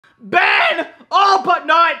Ban all but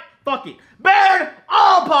not fuck it. Ban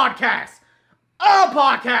all podcasts. All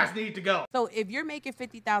podcasts need to go. So if you're making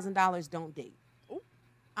 $50,000, don't date.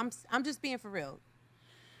 I'm just being for real.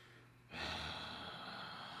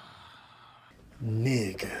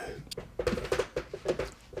 Nigga.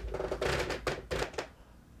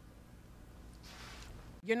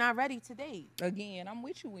 You're not ready to date. Again, I'm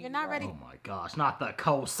with you when you're not ready. Oh my gosh, not the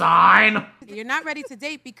cosign. You're not ready to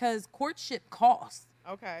date because courtship costs.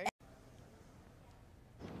 Okay.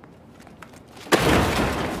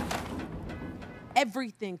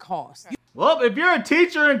 Everything costs. Okay. Well, if you're a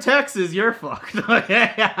teacher in Texas, you're fucked.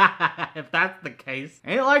 If that's the case.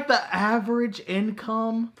 Ain't like the average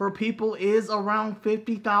income for people is around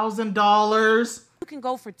 $50,000. You can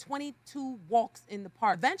go for 22 walks in the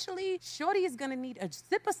park. Eventually, shorty is gonna need a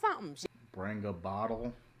sip of something. Bring a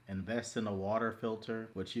bottle, invest in a water filter,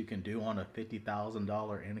 which you can do on a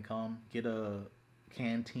 $50,000 income. Get a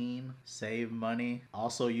canteen, save money.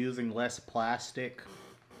 Also using less plastic.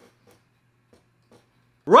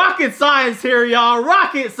 Rocket science here, y'all.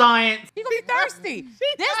 Rocket science. You gonna be thirsty.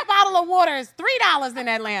 This bottle of water is $3 in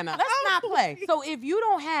Atlanta. Let's not play. So if you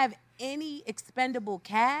don't have any expendable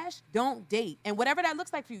cash, don't date. And whatever that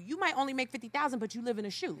looks like for you, you might only make $50,000, but you live in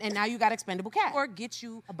a shoe, and now you got expendable cash. Or get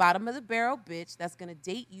you a bottom of the barrel bitch that's gonna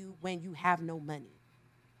date you when you have no money.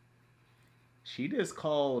 She just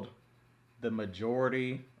called the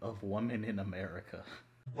majority of women in America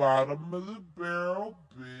Bottom of the barrel,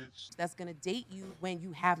 bitch. That's gonna date you when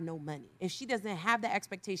you have no money. If she doesn't have that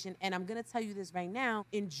expectation, and I'm gonna tell you this right now,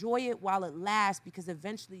 enjoy it while it lasts, because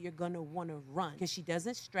eventually you're gonna wanna run. Because she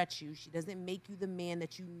doesn't stretch you, she doesn't make you the man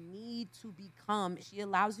that you need to become. She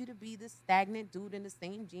allows you to be this stagnant dude in the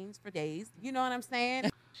same jeans for days. You know what I'm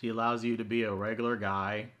saying? She allows you to be a regular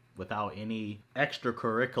guy without any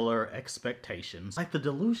extracurricular expectations. Like the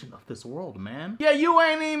delusion of this world, man. Yeah, you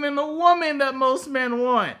ain't even the woman that most men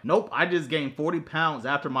want. Nope, I just gained 40 pounds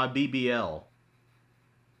after my BBL.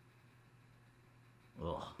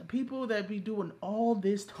 Ugh. The people that be doing all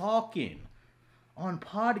this talking on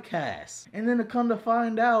podcasts, and then to come to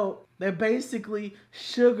find out, they're basically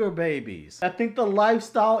sugar babies. I think the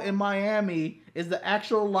lifestyle in Miami is the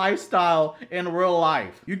actual lifestyle in real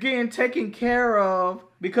life. You're getting taken care of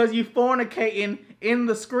because you fornicating in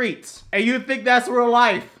the streets, and you think that's real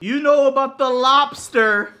life. You know about the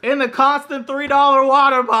lobster and the constant $3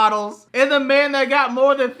 water bottles and the man that got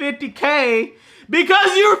more than 50K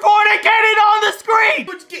because you're fornicating on the street.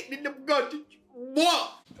 What's getting in the gun?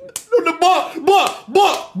 What?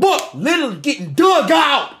 Literally getting dug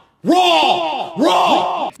out.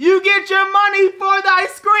 Raw. You get your money for thy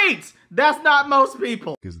streets. That's not most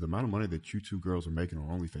people. Because the amount of money that you two girls are making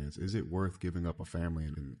on OnlyFans, is it worth giving up a family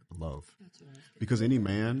and love? Because any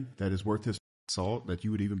man that is worth his salt that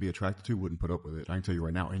you would even be attracted to wouldn't put up with it. I can tell you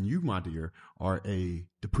right now. And you, my dear, are a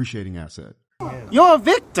depreciating asset. You're a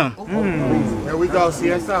victim. There we go,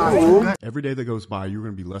 CSI. Every day that goes by, you're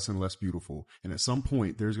going to be less and less beautiful. And at some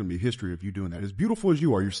point, there's going to be a history of you doing that. As beautiful as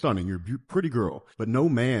you are, you're stunning. You're a pretty girl. But no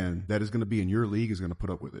man that is going to be in your league is going to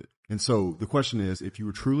put up with it. And so the question is, if you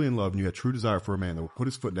were truly in love and you had true desire for a man that would put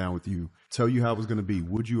his foot down with you, tell you how it was going to be,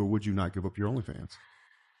 would you or would you not give up your OnlyFans?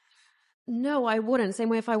 No, I wouldn't. Same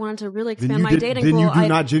way if I wanted to really expand my dating pool. Then you do I'd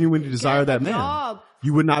not genuinely desire that man. Job.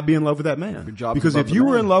 You would not be in love with that man. Because if you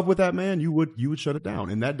were in love with that man, you would shut it down.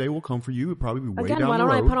 And that day will come for you. It'd probably be way down the road. Again, why don't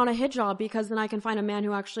I put on a hijab? Because then I can find a man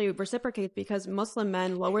who actually reciprocates, because Muslim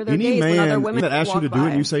men lower their gaze when other women that asks you to walk do it by.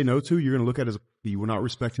 and you say no to, you're going to look at as you will not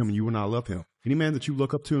respect him and you will not love him. Any man that you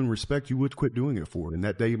look up to and respect, you would quit doing it for. And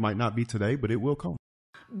that day might not be today, but it will come.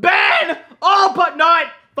 Ban all but not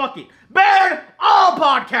fuck it. Ban all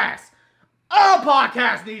podcasts. All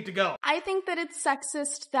podcasts need to go. I think that it's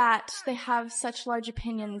sexist that they have such large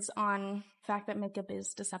opinions on the fact that makeup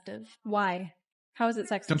is deceptive. Why? How is it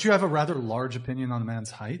sexist? Don't you have a rather large opinion on a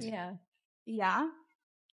man's height? Yeah. Yeah.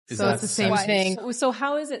 So it's the same thing. So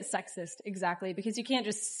how is it sexist exactly? Because you can't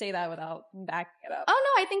just say that without backing it up. Oh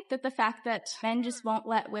no, I think that the fact that men just won't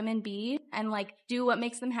let women be and like do what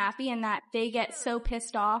makes them happy, and that they get so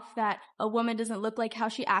pissed off that a woman doesn't look like how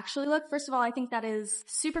she actually looks. First of all, I think that is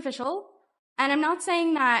superficial. And I'm not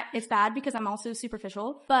saying that it's bad because I'm also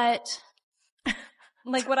superficial, but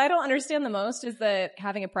like what I don't understand the most is that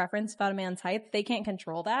having a preference about a man's height, they can't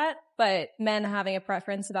control that. But men having a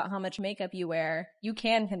preference about how much makeup you wear, you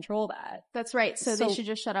can control that. That's right. So they should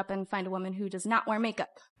just shut up and find a woman who does not wear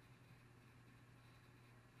makeup.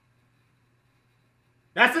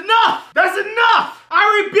 That's enough! That's enough!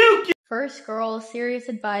 I rebuke you! First girl, serious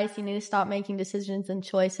advice. You need to stop making decisions and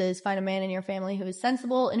choices. Find a man in your family who is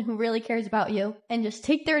sensible and who really cares about you. And just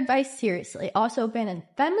take their advice seriously. Also, abandon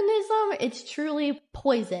feminism. It's truly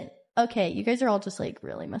poison. Okay, you guys are all just like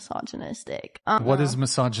really misogynistic. What is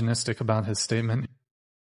misogynistic about his statement?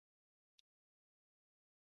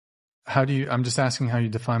 I'm just asking how you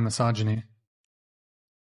define misogyny.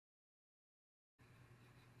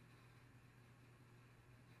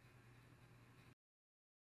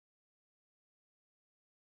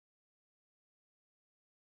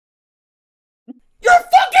 You're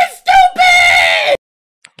fucking stupid!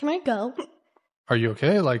 Can I go? Are you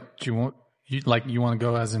okay? Like, do you want to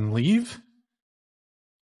go as in leave?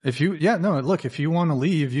 If you want to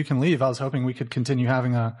leave, you can leave. I was hoping we could continue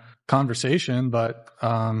having a conversation, but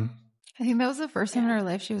I think that was the first time in her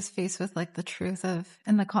life she was faced with like the truth of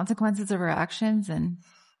and the consequences of her actions. And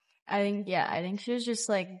I think she was just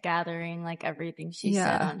like gathering like everything she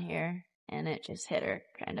said on here, and it just hit her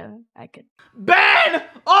kind of. I could ban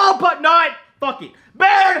all fuck it.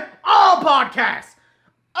 Ban all podcasts.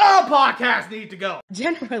 All podcasts need to go.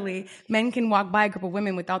 Generally, men can walk by a group of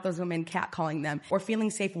women without those women catcalling them or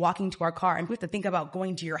feeling safe walking to our car. And we have to think about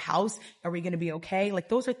going to your house. Are we going to be okay? Like,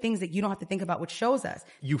 those are things that you don't have to think about, which shows us.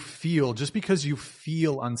 Just because you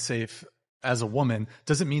feel unsafe as a woman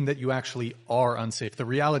doesn't mean that you actually are unsafe. The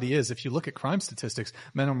reality is, if you look at crime statistics,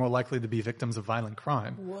 men are more likely to be victims of violent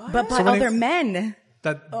crime. What? But by other men.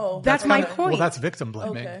 That's my point. Well, that's victim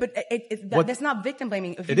blaming. Okay. But that's not victim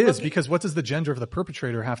blaming. It is, because what does the gender of the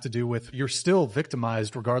perpetrator have to do with, you're still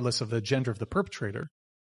victimized regardless of the gender of the perpetrator?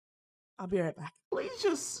 I'll be right back. Please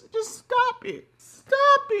just stop it.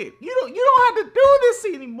 Stop it. You don't have to do this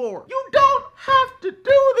anymore. You don't have to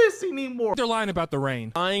do this anymore. They're lying about the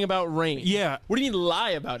rain. Lying about rain? Yeah. What do you mean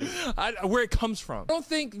lie about it? Where it comes from. I don't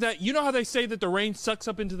think that, you know how they say that the rain sucks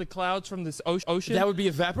up into the clouds from this ocean? That would be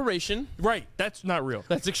evaporation. Right. That's not real.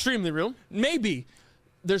 That's extremely real. Maybe.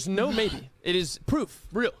 There's no maybe. It is proof.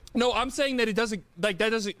 Real. No, I'm saying that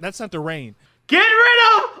that's not the rain. Get rid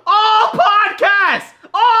of all podcasts!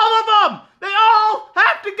 All of them! They all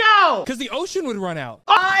have to go! Because the ocean would run out.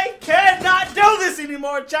 I cannot do this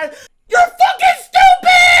anymore, Chad. You're fucking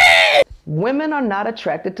stupid! Women are not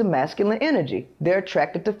attracted to masculine energy. They're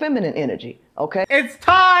attracted to feminine energy, okay? It's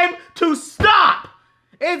time to stop!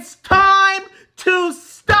 It's time to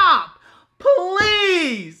stop!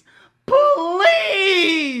 Please!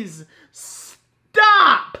 Please!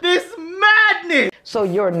 Stop this madness! So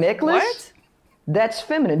your necklace? What? That's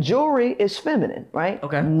feminine. Jewelry is feminine, right?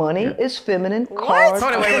 Okay. Money is feminine. What? Cars.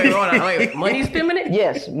 Hold on, wait. Money's feminine?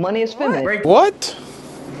 Yes, money is feminine. What?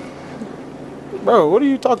 Bro, what are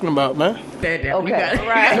you talking about, man? Okay. You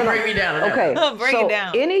gotta break me down. Okay. Break it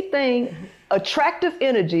down. Anything, attractive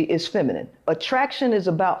energy is feminine. Attraction is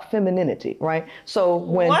about femininity, right? So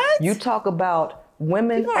when you talk about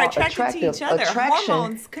women People are attracted to each other. attraction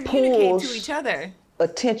Hormones communicate pulls to each other.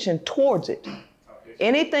 attention towards it.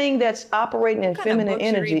 Anything that's operating in feminine books you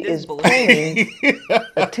energy read this is book? pulling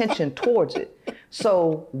attention towards it.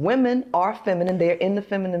 So women are feminine, they're in the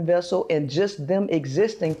feminine vessel, and just them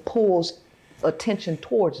existing pulls attention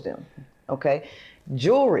towards them, okay?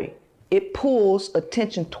 Jewelry, it pulls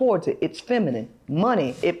attention towards it. It's feminine.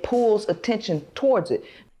 Money, it pulls attention towards it.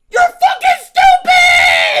 You're fucking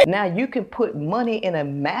stupid! Now you can put money in a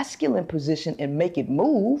masculine position and make it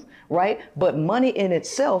move, right? But money in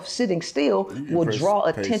itself, sitting still, will draw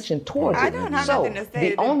attention towards it. I don't have So nothing to say.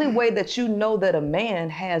 the only way that you know that a man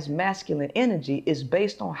has masculine energy is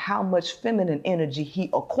based on how much feminine energy he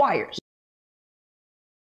acquires.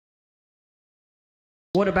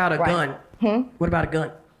 What about a gun? What about a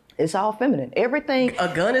gun? It's all feminine. Everything.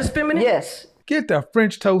 A gun is feminine? Yes. Get that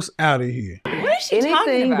French toast out of here. What is she Anything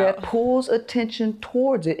talking about? that pulls attention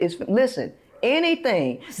towards it is, listen,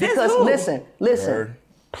 anything. Because who? listen,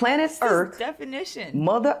 planet Earth, definition.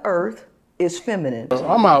 Mother Earth is feminine.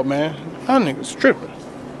 I'm out, man. That nigga's tripping.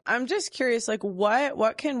 I'm just curious, like,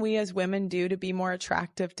 what can we as women do to be more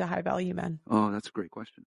attractive to high value men? Oh, that's a great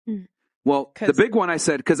question. Well, the big one I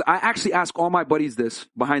said, because I actually ask all my buddies this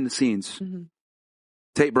behind the scenes.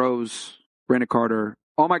 Tate Bros, Brandon Carter,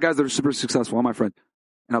 all my guys that are super successful, all my friends.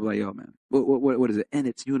 And I'll be like, yo, man, what is it? And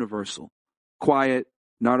it's universal. Quiet,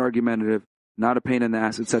 not argumentative, not a pain in the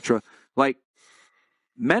ass, etc. Like,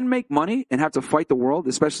 men make money and have to fight the world,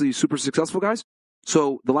 especially super successful guys.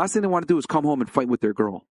 So the last thing they want to do is come home and fight with their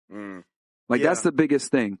girl. That's the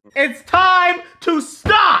biggest thing. It's time to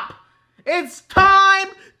stop! It's time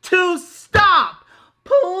to stop!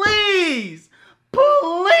 Please!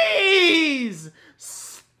 Please!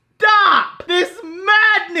 Stop this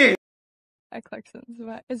madness! At Clarkson's,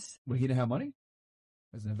 but it's Well, he didn't have money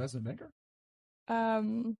as an investment banker?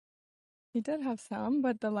 He did have some,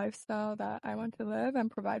 but the lifestyle that I want to live and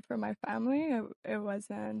provide for my family, it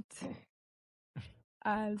wasn't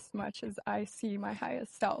as much as I see my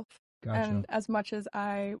highest self. Gotcha. And as much as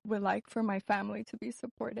I would like for my family to be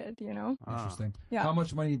supported, you know? Interesting. Yeah. How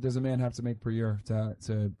much money does a man have to make per year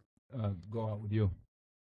to go out with you?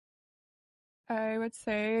 I would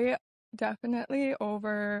say definitely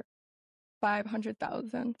over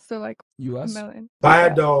 500,000. So like US? $1 million. Buy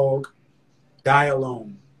a dog, die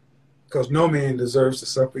alone. Because no man deserves to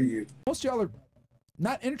suffer you. Most of y'all are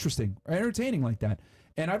not interesting or entertaining like that.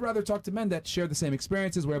 And I'd rather talk to men that share the same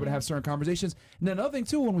experiences. We're able to have certain conversations. And then another thing,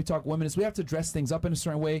 too, when we talk women is we have to dress things up in a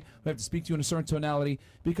certain way. We have to speak to you in a certain tonality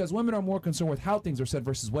because women are more concerned with how things are said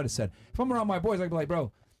versus what is said. If I'm around my boys, I'd be like,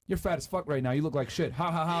 bro, you're fat as fuck right now. You look like shit.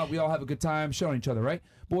 Ha, ha, ha. We all have a good time showing each other, right?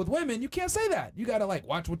 But with women, you can't say that. You got to, like,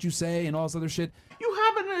 watch what you say and all this other shit. You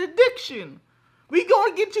have an addiction. We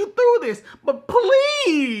gonna get you through this, but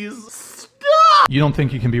please stop. You don't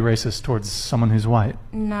think you can be racist towards someone who's white?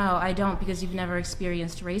 No, I don't, because you've never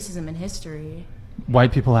experienced racism in history.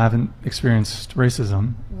 White people haven't experienced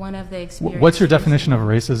racism. One of the experiences. What's your definition of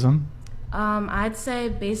racism? I'd say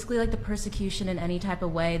basically like the persecution in any type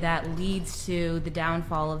of way that leads to the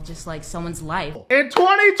downfall of just like someone's life. In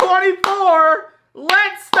 2024,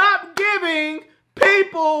 let's stop giving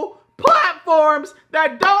people platforms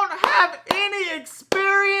that don't have any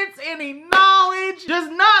experience, any knowledge,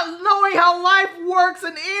 just not knowing how life works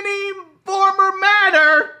in any form or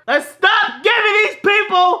matter. Let's stop giving these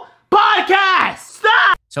people podcasts.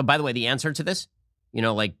 Stop! So by the way, the answer to this, you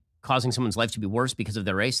know, like causing someone's life to be worse because of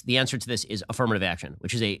their race, the answer to this is affirmative action,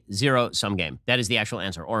 which is a zero-sum game. That is the actual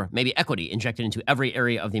answer. Or maybe equity injected into every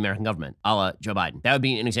area of the American government, a la Joe Biden. That would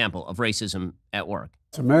be an example of racism at work.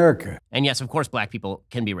 It's America. And yes, of course, black people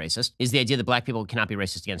can be racist. Is the idea that black people cannot be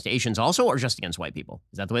racist against Asians also, or just against white people?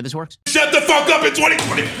 Is that the way this works? Shut the fuck up in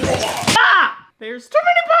 2024! Stop! There's too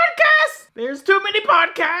many podcasts! There's too many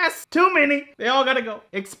podcasts! Too many. They all gotta go.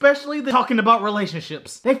 Especially the talking about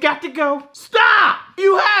relationships. They've got to go. Stop!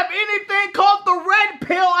 You have anything called the red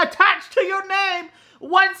pill attached to your name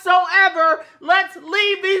whatsoever, let's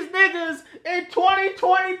leave these niggas in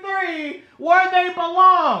 2023 where they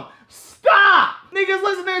belong. Stop! Niggas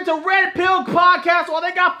listening to Red Pill podcast while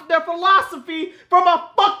they got their philosophy from a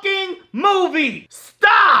fucking movie.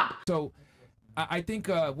 Stop! So I think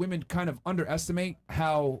women kind of underestimate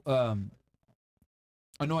how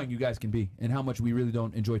annoying you guys can be and how much we really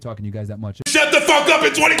don't enjoy talking to you guys that much. Shut the fuck up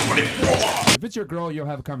in 2024! If it's your girl, you'll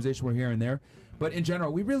have a conversation we're here and there. But in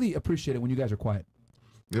general, we really appreciate it when you guys are quiet.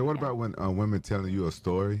 Yeah, what about when women telling you a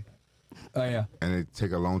story? Oh, yeah. And it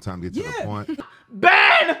take a long time to get to the point?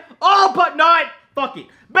 Ban all fuck it.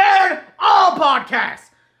 Ban all podcasts.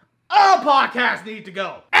 All podcasts need to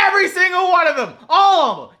go. Every single one of them.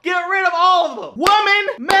 All of them. Get rid of all of them.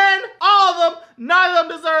 Women, men, all of them. None of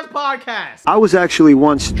them deserves podcasts. I was actually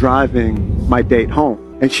once driving my date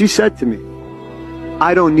home, and she said to me,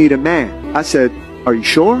 I don't need a man. I said, are you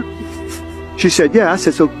sure? She said, yeah. I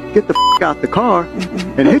said, so get the f*** out the car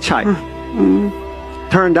and hitchhike.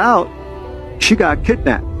 Turned out, she got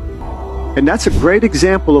kidnapped. And that's a great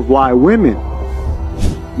example of why women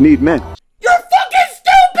need men. You're fucking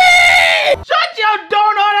stupid! Shut your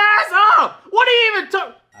donut ass up! What are you even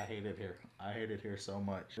talking? I hate it here. I hate it here so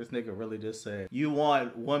much. This nigga really just said, you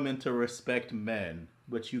want women to respect men,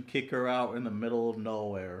 but you kick her out in the middle of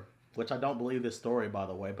nowhere. Which I don't believe this story, by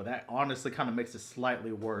the way, but that honestly kind of makes it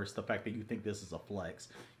slightly worse, the fact that you think this is a flex.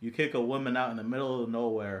 You kick a woman out in the middle of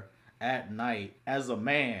nowhere at night as a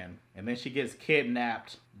man, and then she gets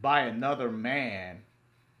kidnapped by another man,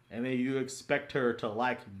 and then you expect her to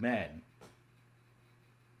like men.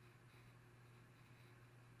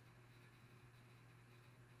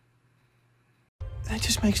 That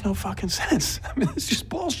just makes no fucking sense. I mean, it's just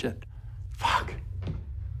bullshit. Fuck.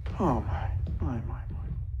 Oh my.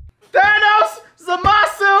 Thanos,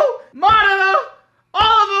 Zamasu, Madara,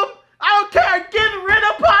 all of them. I don't care. Get rid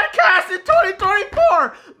of podcasts in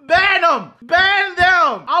 2024. Ban them. Ban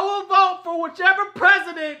them. I will vote for whichever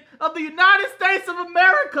president of the United States of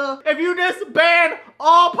America if you just ban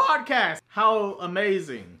all podcasts. How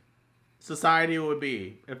amazing society would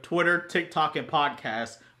be if Twitter, TikTok, and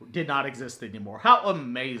podcasts did not exist anymore. How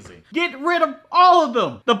amazing. Get rid of all of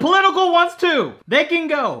them. The political ones too. They can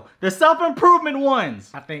go. The self-improvement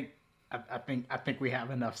ones. I think we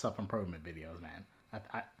have enough self-improvement videos, man.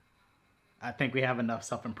 I think we have enough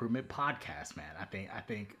self-improvement podcasts, man. I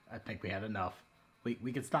think we had enough.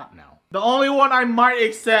 We can stop now. The only one I might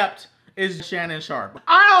accept is Shannon Sharp.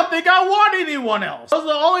 I don't think I want anyone else. Those are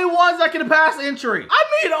the only ones that can pass entry. I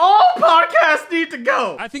mean, all podcasts need to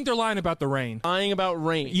go. I think they're lying about the rain. Lying about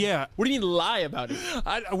rain? Yeah. What do you mean lie about it?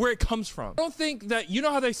 Where it comes from. I don't think that, you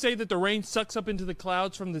know how they say that the rain sucks up into the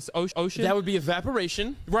clouds from this ocean? That would be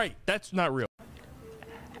evaporation. Right. That's not real.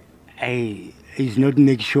 Hey, he's not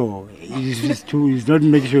make sure. He's not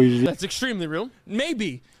make sure. That's extremely real.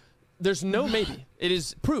 Maybe. There's no maybe. It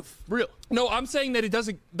is proof. Real. No, I'm saying that it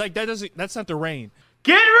doesn't, like, that's not the rain.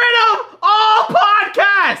 Get rid of all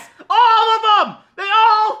podcasts! All of them! They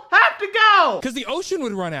all have to go! Because the ocean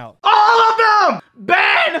would run out. All of them!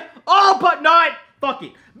 Ban all fuck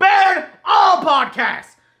it. Ban all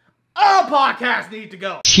podcasts! All podcasts need to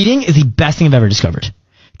go. Cheating is the best thing I've ever discovered.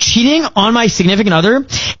 Cheating on my significant other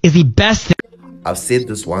is the best thing. I've said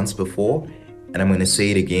this once before, and I'm going to say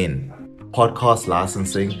it again. Podcast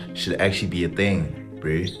licensing should actually be a thing,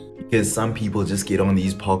 bro. Because some people just get on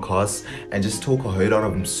these podcasts and just talk a whole lot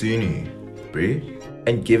of msunu, bro.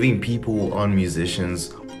 And giving people on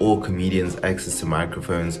musicians or comedians access to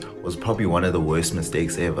microphones was probably one of the worst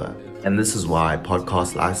mistakes ever. And this is why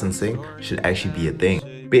podcast licensing should actually be a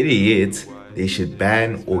thing. Better yet, they should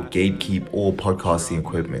ban or gatekeep all podcasting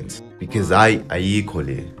equipment. Because I equal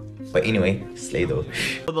it. But anyway, slay though.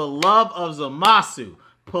 For the love of Zamasu,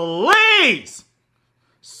 please